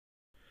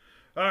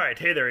All right,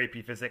 hey there,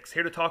 AP Physics.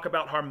 Here to talk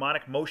about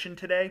harmonic motion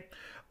today.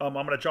 I'm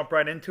going to jump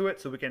right into it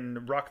so we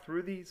can rock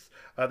through these.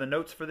 The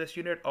notes for this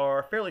unit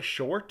are fairly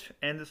short,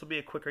 and this will be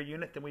a quicker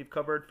unit than we've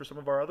covered for some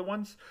of our other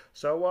ones,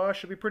 so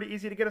should be pretty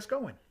easy to get us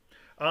going.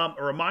 A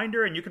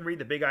reminder, and you can read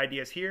the big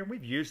ideas here, and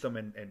we've used them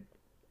in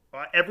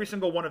every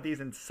single one of these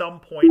in some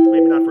point,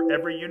 maybe not for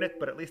every unit,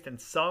 but at least in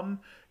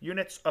some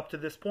units up to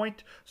this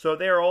point. So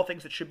they are all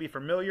things that should be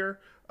familiar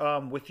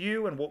with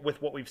you and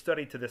with what we've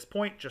studied to this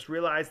point. Just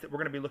realize that we're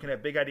going to be looking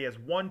at big ideas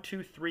 1,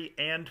 2, 3,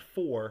 and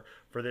 4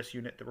 for this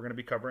unit that we're going to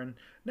be covering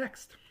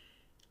next.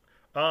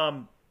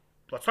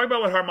 Let's talk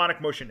about what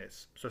harmonic motion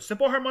is. So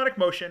simple harmonic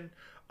motion,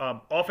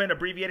 often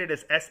abbreviated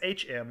as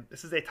SHM.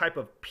 This is a type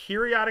of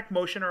periodic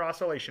motion or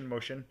oscillation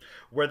motion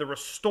where the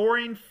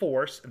restoring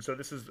force, and so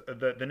this is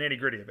the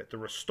nitty-gritty of it, the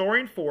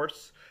restoring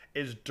force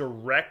is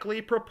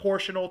directly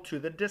proportional to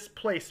the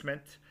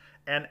displacement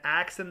and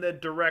acts in the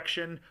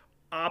direction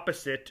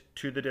opposite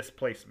to the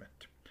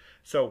displacement.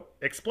 So,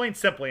 explained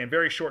simply in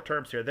very short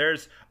terms here,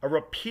 there's a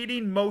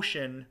repeating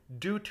motion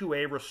due to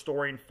a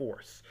restoring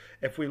force.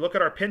 If we look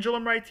at our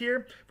pendulum right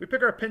here, if we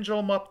pick our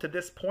pendulum up to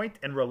this point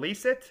and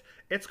release it,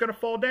 it's going to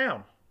fall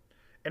down.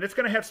 And it's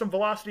going to have some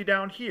velocity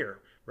down here,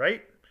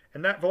 right?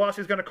 And that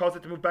velocity is going to cause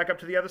it to move back up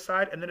to the other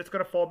side, and then it's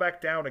going to fall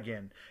back down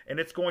again. And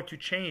it's going to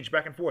change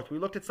back and forth. We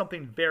looked at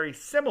something very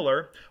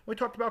similar when we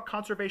talked about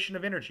conservation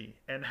of energy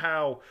and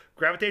how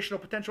gravitational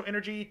potential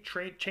energy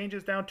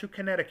changes down to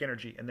kinetic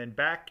energy and then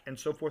back and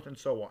so forth and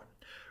so on.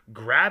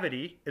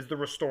 Gravity is the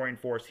restoring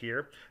force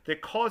here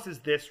that causes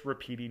this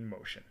repeating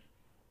motion.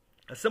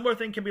 A similar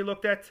thing can be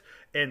looked at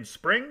in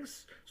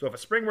springs. So if a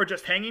spring were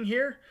just hanging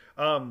here,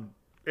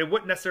 it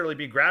wouldn't necessarily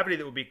be gravity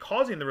that would be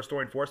causing the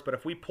restoring force, but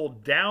if we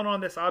pulled down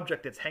on this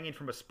object that's hanging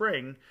from a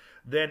spring,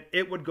 then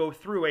it would go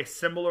through a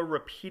similar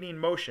repeating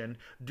motion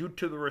due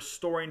to the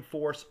restoring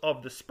force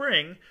of the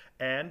spring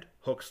and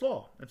Hooke's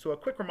law. And so a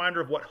quick reminder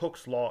of what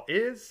Hooke's law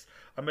is.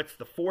 It's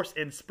the force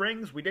in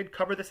springs. We did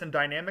cover this in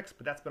dynamics,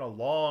 but that's been a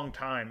long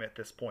time at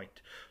this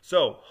point.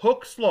 So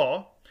Hooke's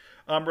law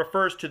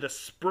refers to the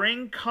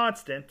spring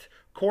constant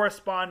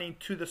corresponding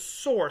to the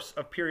source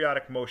of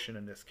periodic motion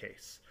in this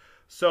case.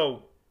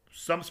 So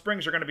some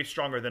springs are going to be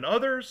stronger than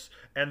others,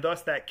 and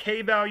thus that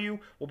K value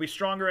will be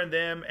stronger in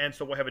them, and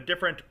so we'll have a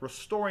different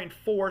restoring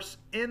force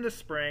in the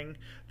spring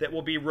that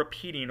will be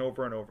repeating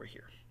over and over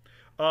here.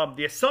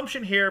 The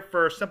assumption here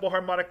for simple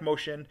harmonic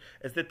motion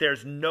is that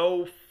there's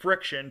no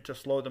friction to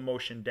slow the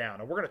motion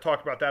down. And we're going to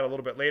talk about that a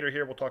little bit later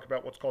here. We'll talk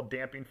about what's called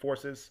damping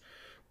forces.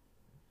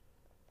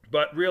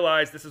 But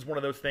realize this is one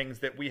of those things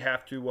that we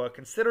have to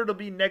consider to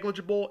be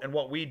negligible in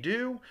what we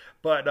do,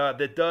 but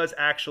that does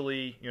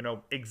actually,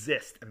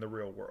 exist in the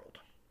real world.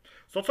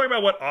 So let's talk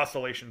about what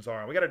oscillations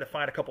are. We got to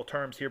define a couple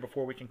terms here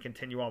before we can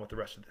continue on with the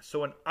rest of this.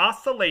 So an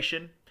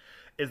oscillation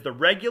is the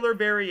regular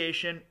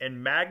variation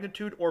in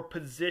magnitude or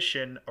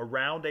position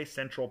around a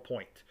central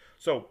point.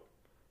 So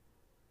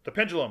the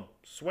pendulum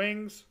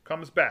swings,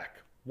 comes back,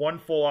 one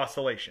full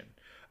oscillation.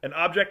 An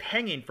object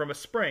hanging from a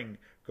spring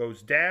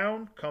goes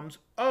down, comes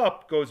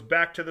up, goes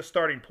back to the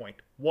starting point.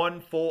 One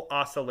full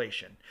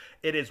oscillation.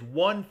 It is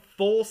one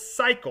full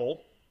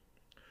cycle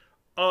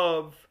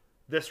of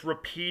this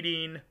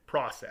repeating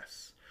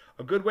process.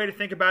 A good way to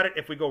think about it,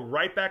 if we go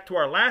right back to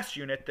our last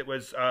unit that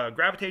was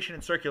gravitation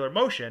and circular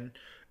motion,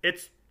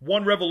 it's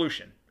one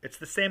revolution. It's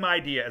the same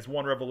idea as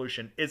one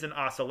revolution is an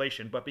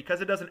oscillation, but because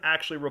it doesn't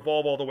actually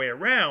revolve all the way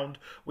around,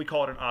 we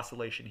call it an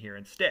oscillation here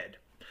instead.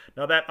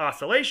 Now that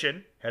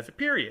oscillation has a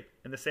period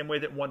in the same way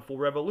that one full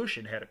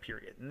revolution had a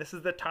period. And this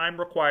is the time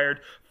required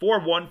for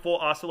one full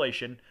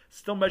oscillation,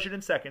 still measured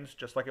in seconds,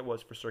 just like it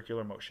was for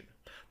circular motion.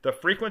 The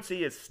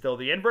frequency is still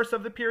the inverse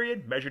of the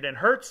period, measured in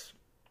hertz,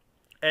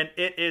 and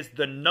it is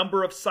the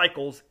number of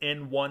cycles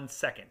in 1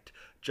 second,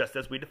 just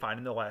as we defined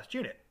in the last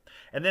unit.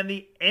 And then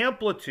the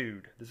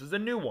amplitude, this is a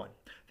new one.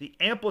 The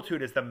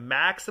amplitude is the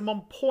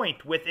maximum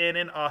point within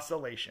an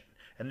oscillation.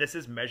 And this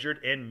is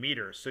measured in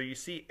meters. So you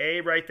see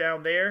A right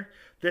down there,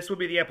 this would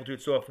be the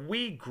amplitude. So if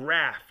we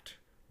graphed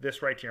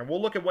this right here, and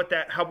we'll look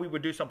at how we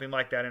would do something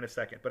like that in a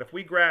second. But if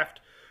we graphed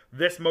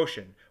this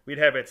motion, we'd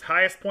have its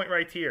highest point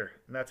right here,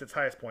 and that's its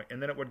highest point. And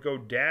then it would go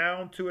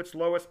down to its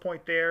lowest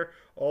point there,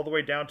 all the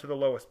way down to the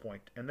lowest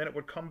point. And then it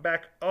would come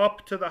back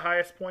up to the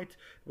highest point,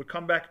 it would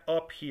come back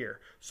up here.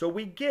 So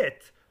we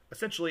get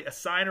essentially a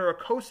sine or a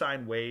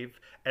cosine wave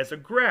as a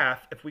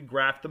graph if we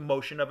graph the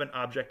motion of an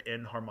object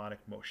in harmonic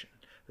motion.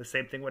 The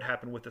same thing would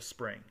happen with a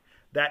spring.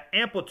 That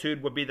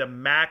amplitude would be the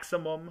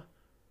maximum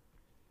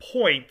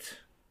point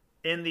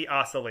in the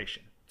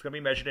oscillation. It's going to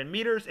be measured in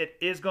meters. It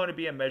is going to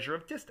be a measure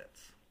of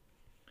distance.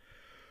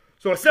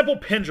 So a simple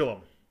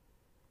pendulum.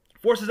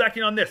 Forces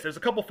acting on this. There's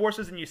a couple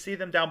forces and you see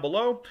them down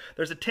below.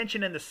 There's a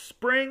tension in the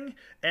spring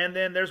and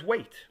then there's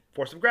weight,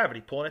 force of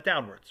gravity, pulling it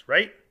downwards,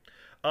 right?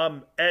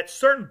 At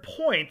certain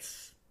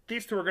points,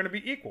 these two are going to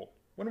be equal.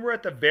 When we're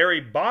at the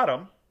very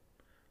bottom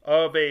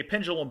of a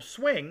pendulum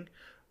swing,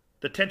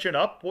 the tension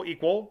up will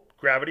equal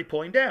gravity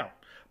pulling down.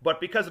 but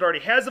because it already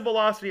has a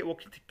velocity, it will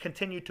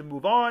continue to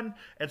move on,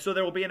 and so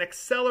there will be an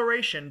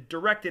acceleration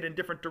directed in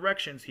different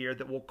directions here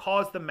that will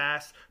cause the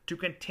mass to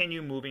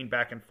continue moving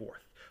back and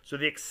forth. So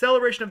the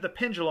acceleration of the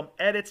pendulum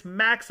at its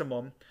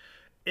maximum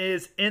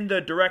is in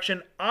the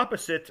direction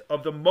opposite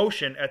of the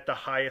motion at the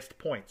highest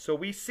point. So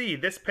we see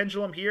this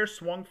pendulum here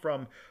swung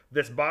from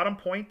this bottom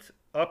point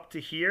up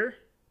to here,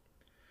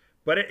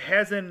 but it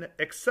has an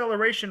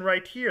acceleration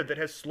right here that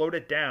has slowed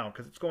it down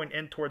because it's going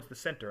in towards the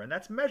center, and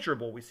that's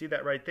measurable. We see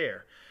that right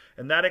there.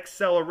 And that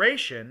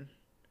acceleration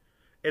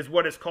is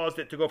what has caused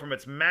it to go from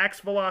its max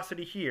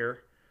velocity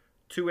here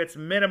to its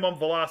minimum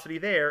velocity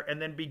there,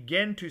 and then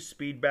begin to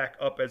speed back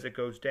up as it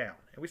goes down.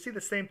 And we see the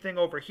same thing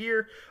over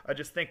here. I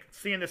just think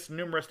seeing this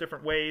numerous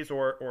different ways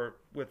or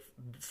with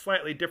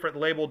slightly different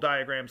label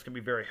diagrams can be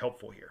very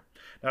helpful here.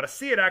 Now to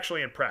see it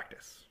actually in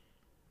practice.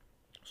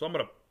 So I'm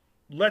going to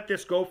let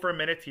this go for a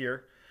minute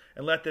here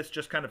and let this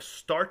just kind of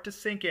start to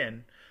sink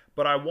in,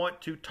 but I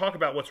want to talk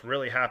about what's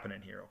really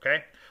happening here,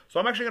 okay? So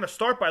I'm actually going to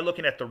start by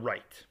looking at the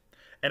right.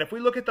 And if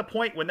we look at the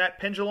point when that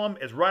pendulum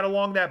is right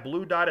along that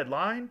blue dotted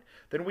line,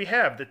 then we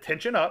have the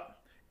tension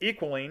up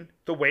equaling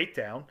the weight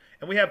down.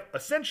 And we have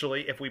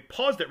essentially, if we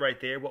paused it right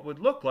there, what would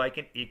look like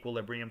an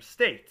equilibrium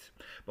state.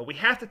 But we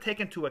have to take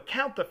into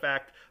account the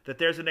fact that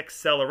there's an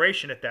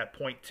acceleration at that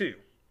point too.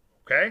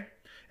 Okay?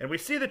 And we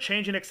see the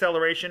change in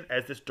acceleration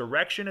as this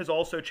direction is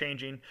also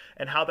changing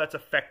and how that's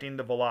affecting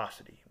the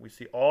velocity. We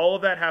see all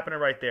of that happening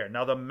right there.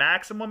 Now the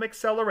maximum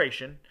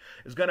acceleration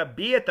is going to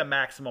be at the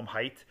maximum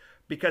height,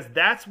 because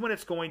that's when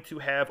it's going to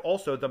have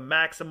also the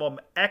maximum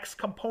x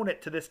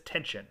component to this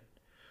tension.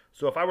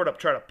 So if I were to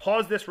try to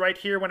pause this right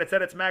here when it's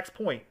at its max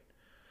point,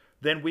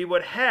 then we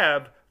would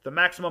have the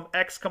maximum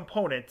x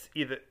component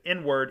either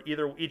inward,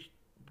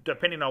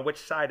 depending on which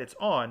side it's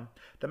on,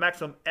 the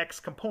maximum x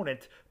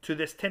component to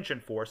this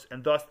tension force,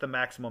 and thus the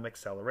maximum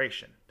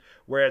acceleration.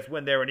 Whereas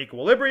when they're in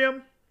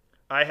equilibrium,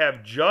 I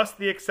have just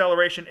the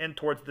acceleration in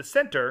towards the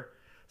center,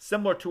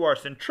 similar to our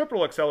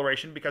centripetal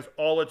acceleration, because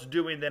all it's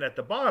doing then at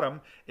the bottom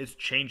is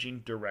changing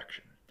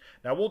direction.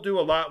 Now we'll do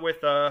a lot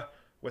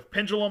with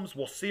pendulums.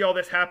 We'll see all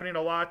this happening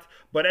a lot,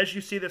 but as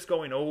you see this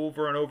going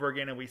over and over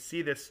again, and we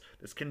see this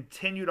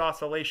continued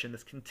oscillation,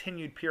 this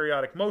continued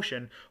periodic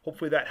motion,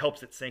 hopefully that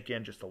helps it sink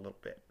in just a little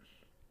bit.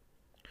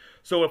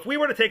 So if we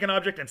were to take an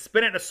object and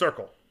spin it in a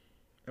circle,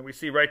 and we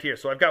see right here,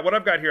 so I've got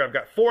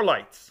 4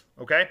 lights,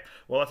 okay?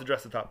 Well, let's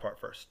address the top part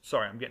first.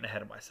 Sorry, I'm getting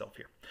ahead of myself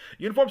here.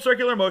 Uniform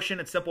circular motion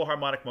and simple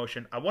harmonic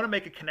motion. I want to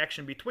make a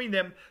connection between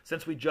them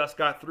since we just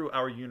got through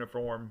our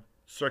uniform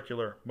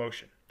circular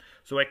motion.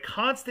 So a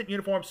constant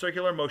uniform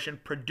circular motion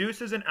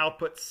produces an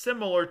output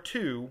similar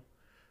to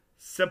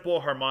simple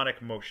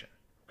harmonic motion,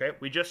 okay?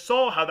 We just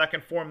saw how that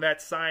can form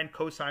that sine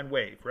cosine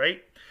wave,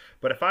 right?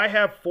 But if I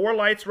have 4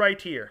 lights right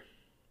here,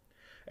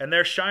 and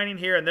they're shining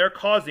here, and they're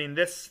causing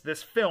this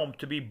film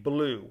to be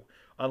blue,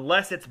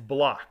 unless it's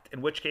blocked,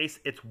 in which case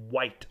it's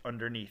white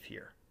underneath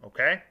here,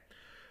 okay?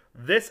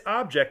 This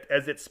object,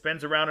 as it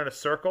spins around in a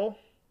circle,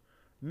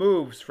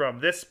 moves from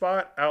this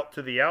spot out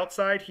to the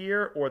outside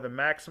here, or the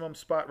maximum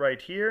spot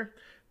right here,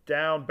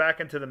 down back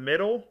into the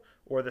middle,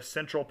 or the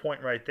central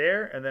point right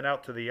there, and then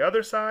out to the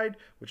other side,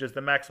 which is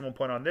the maximum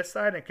point on this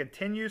side, and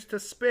continues to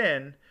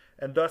spin,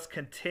 and thus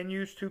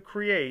continues to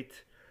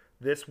create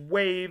this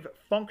wave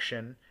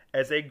function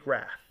as a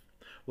graph.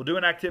 We'll do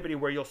an activity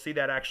where you'll see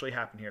that actually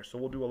happen here. So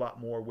we'll do a lot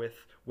more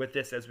with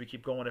this as we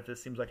keep going if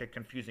this seems like a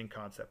confusing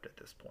concept at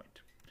this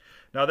point.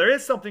 Now there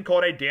is something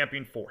called a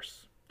damping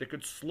force that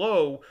could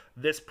slow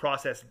this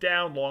process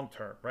down long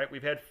term, right?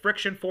 We've had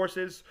friction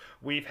forces,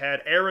 we've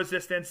had air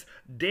resistance.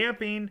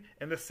 Damping,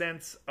 in the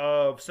sense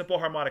of simple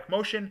harmonic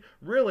motion,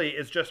 really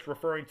is just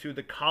referring to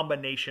the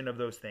combination of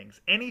those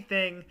things.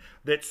 Anything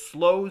that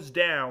slows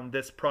down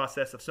this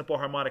process of simple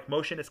harmonic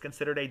motion is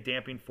considered a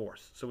damping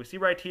force. So we see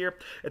right here,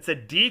 it's a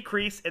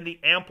decrease in the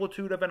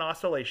amplitude of an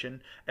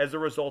oscillation as a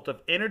result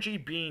of energy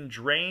being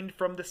drained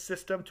from the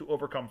system to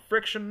overcome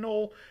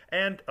frictional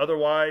and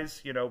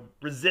otherwise,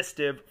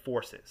 resistive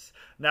forces.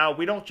 Now,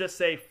 we don't just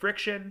say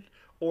friction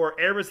or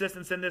air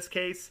resistance in this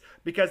case,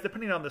 because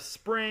depending on the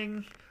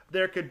spring,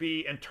 there could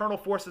be internal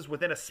forces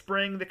within a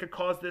spring that could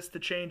cause this to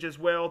change as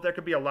well. There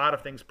could be a lot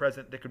of things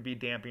present that could be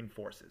damping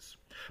forces.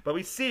 But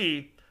we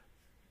see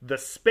the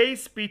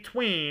space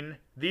between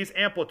these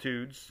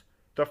amplitudes,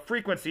 the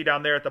frequency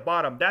down there at the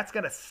bottom, that's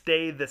going to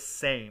stay the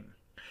same.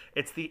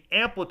 It's the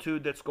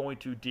amplitude that's going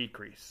to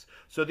decrease.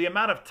 So the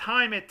amount of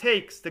time it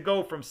takes to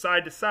go from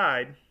side to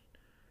side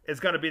is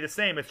going to be the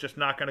same. It's just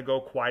not going to go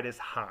quite as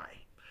high.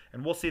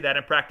 And we'll see that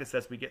in practice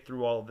as we get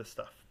through all of this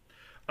stuff.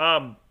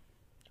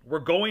 We're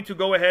going to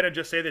go ahead and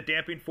just say that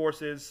damping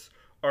forces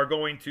are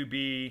going to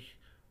be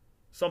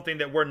something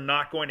that we're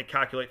not going to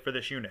calculate for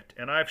this unit.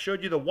 And I've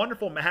showed you the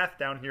wonderful math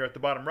down here at the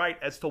bottom right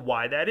as to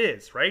why that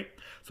is, right?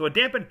 So a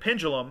dampened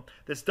pendulum,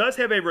 this does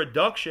have a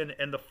reduction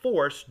in the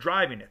force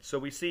driving it. So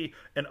we see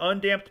an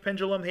undamped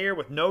pendulum here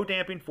with no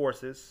damping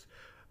forces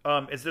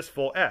is this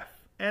full F.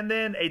 And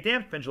then a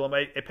damped pendulum,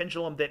 a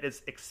pendulum that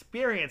is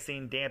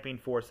experiencing damping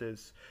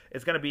forces,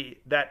 is going to be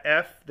that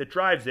F that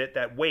drives it,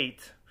 that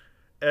weight,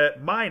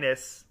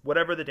 minus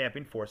whatever the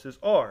damping forces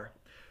are.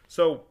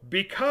 So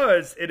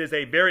because it is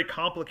a very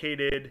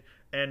complicated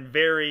and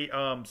very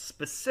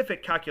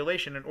specific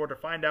calculation in order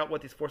to find out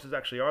what these forces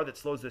actually are that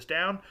slows this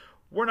down,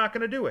 we're not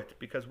going to do it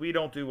because we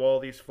don't do all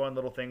these fun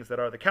little things that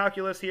are the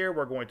calculus here.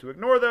 We're going to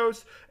ignore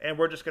those, and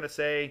we're just going to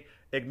say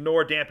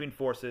ignore damping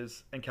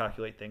forces and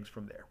calculate things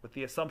from there, with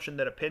the assumption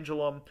that a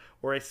pendulum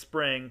or a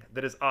spring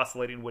that is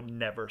oscillating would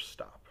never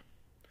stop.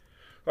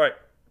 All right,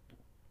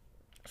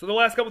 so the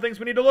last couple things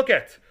we need to look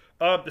at.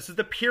 This is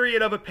the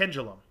period of a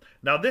pendulum.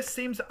 Now this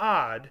seems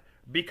odd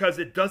because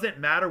it doesn't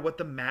matter what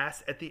the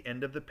mass at the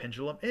end of the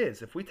pendulum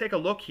is. If we take a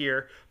look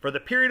here for the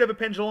period of a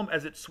pendulum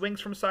as it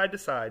swings from side to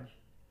side,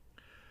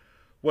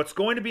 what's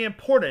going to be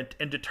important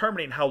in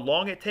determining how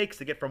long it takes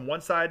to get from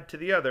one side to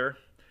the other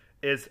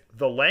is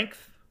the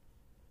length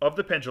of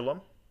the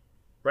pendulum,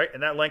 right?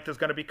 And that length is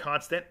going to be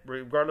constant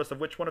regardless of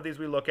which one of these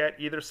we look at,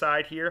 either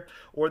side here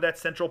or that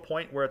central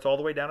point where it's all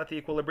the way down at the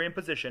equilibrium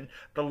position.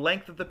 The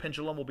length of the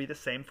pendulum will be the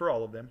same for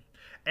all of them.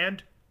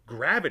 And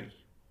gravity,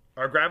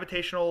 our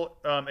gravitational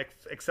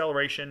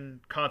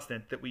acceleration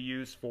constant that we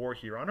use for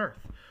here on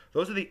Earth.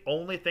 Those are the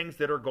only things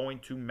that are going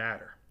to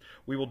matter.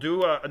 We will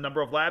do a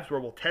number of labs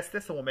where we'll test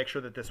this and we'll make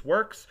sure that this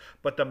works,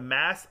 but the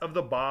mass of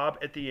the bob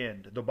at the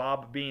end, the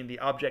bob being the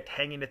object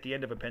hanging at the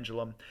end of a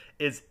pendulum,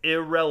 is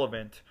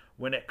irrelevant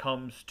when it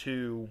comes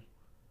to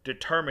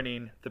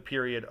determining the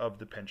period of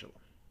the pendulum.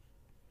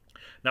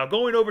 Now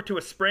going over to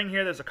a spring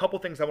here, there's a couple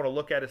things I want to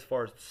look at as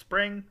far as the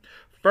spring.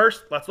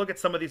 First, let's look at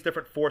some of these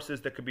different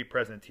forces that could be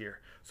present here.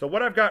 So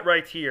what I've got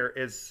right here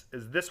is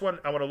this one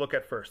I want to look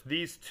at first,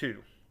 these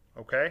two.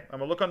 Okay, I'm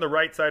going to look on the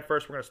right side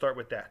first. We're going to start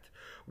with that,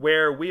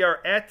 where we are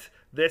at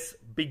this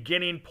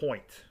beginning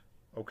point,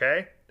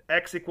 okay,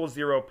 x equals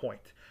 0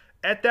 point.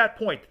 At that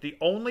point, the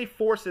only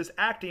forces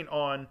acting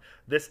on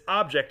this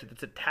object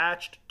that's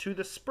attached to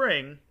the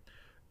spring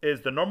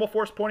is the normal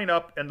force pointing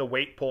up and the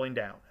weight pulling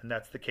down. And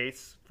that's the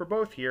case for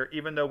both here,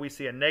 even though we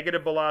see a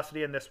negative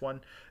velocity in this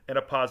one and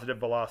a positive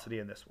velocity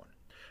in this one.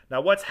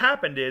 Now what's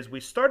happened is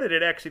we started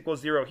at x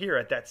equals 0 here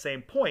at that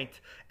same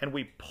point, and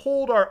we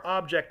pulled our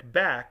object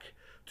back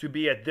to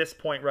be at this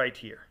point right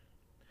here.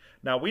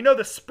 Now we know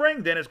the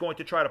spring then is going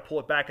to try to pull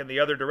it back in the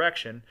other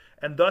direction,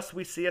 and thus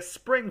we see a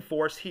spring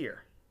force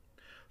here.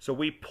 So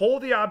we pull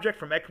the object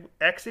from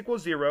x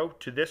equals 0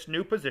 to this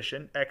new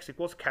position, x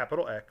equals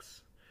capital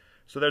X.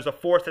 So there's a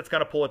force that's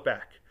going to pull it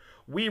back.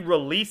 We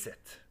release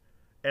it,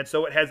 and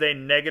so it has a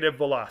negative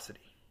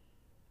velocity.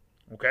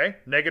 Okay?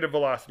 Negative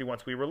velocity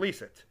once we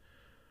release it.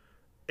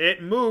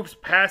 It moves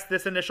past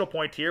this initial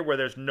point here where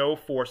there's no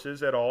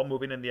forces at all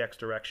moving in the x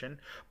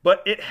direction,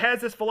 but it has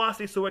this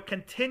velocity, so it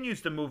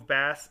continues to move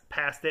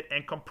past it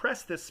and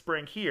compress this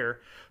spring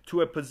here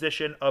to a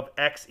position of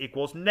x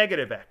equals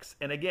negative x.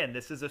 And again,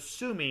 this is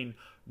assuming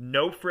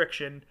no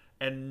friction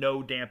and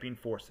no damping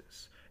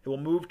forces. It will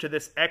move to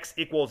this x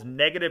equals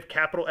negative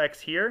capital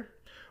X here,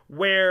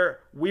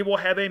 where we will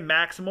have a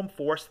maximum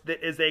force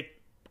that is a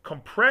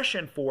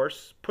compression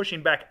force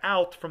pushing back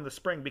out from the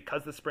spring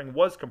because the spring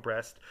was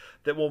compressed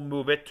that will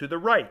move it to the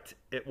right.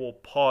 It will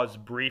pause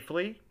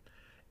briefly.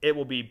 It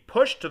will be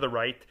pushed to the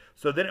right,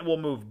 so then it will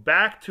move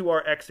back to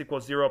our x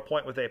equals 0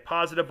 point with a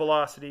positive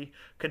velocity,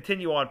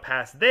 continue on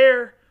past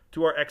there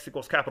to our x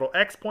equals capital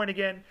X point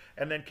again,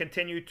 and then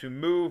continue to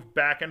move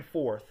back and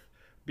forth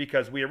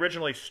because we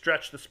originally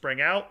stretched the spring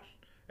out,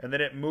 and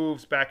then it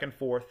moves back and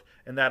forth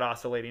in that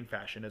oscillating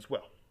fashion as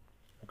well.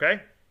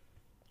 Okay?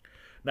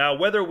 Now,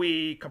 whether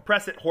we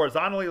compress it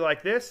horizontally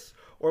like this,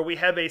 or we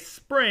have a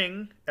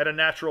spring at a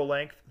natural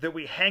length that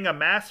we hang a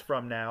mass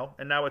from now,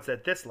 and now it's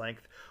at this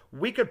length,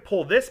 we could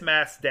pull this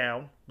mass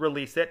down,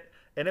 release it,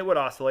 and it would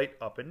oscillate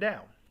up and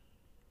down.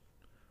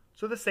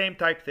 So the same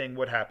type thing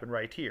would happen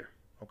right here,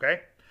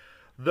 okay?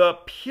 The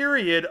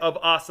period of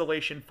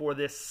oscillation for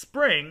this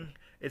spring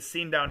is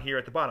seen down here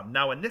at the bottom.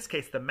 Now, in this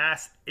case, the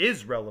mass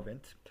is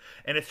relevant,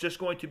 and it's just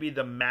going to be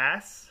the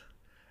mass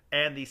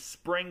and the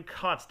spring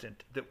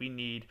constant that we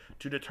need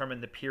to determine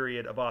the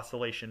period of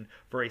oscillation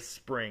for a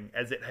spring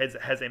as it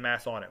has a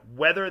mass on it,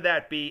 whether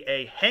that be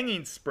a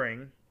hanging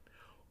spring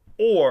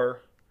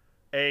or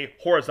a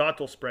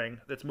horizontal spring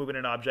that's moving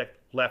an object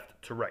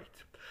left to right.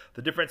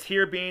 The difference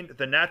here being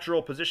the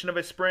natural position of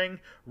a spring.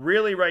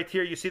 Really right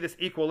here you see this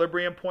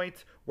equilibrium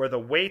point where the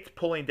weight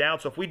pulling down.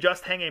 So if we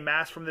just hang a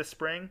mass from this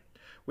spring,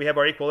 we have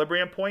our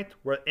equilibrium point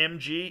where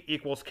mg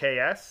equals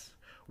ks.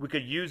 We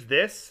could use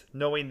this,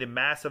 knowing the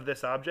mass of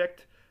this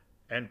object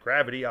and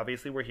gravity,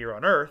 obviously we're here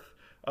on Earth.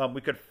 We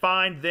could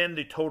find then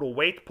the total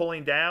weight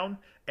pulling down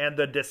and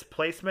the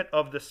displacement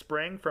of the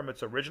spring from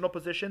its original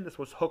position. This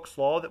was Hooke's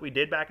law that we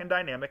did back in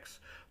dynamics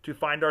to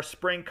find our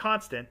spring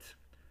constant,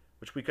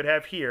 which we could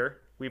have here.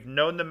 We've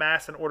known the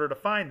mass in order to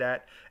find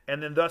that,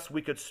 and then thus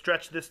we could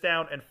stretch this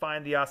down and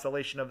find the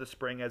oscillation of the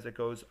spring as it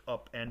goes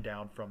up and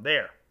down from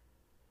there.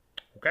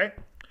 Okay?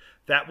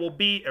 That will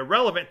be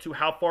irrelevant to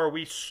how far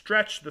we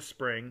stretch the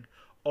spring.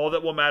 All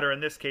that will matter in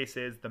this case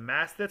is the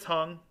mass that's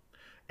hung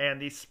and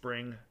the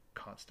spring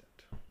constant.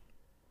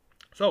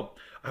 So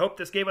I hope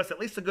this gave us at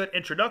least a good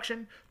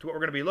introduction to what we're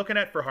going to be looking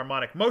at for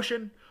harmonic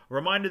motion. A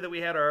reminder that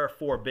we had our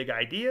 4 big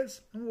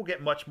ideas, and we'll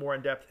get much more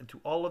in depth into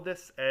all of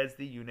this as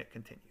the unit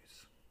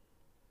continues.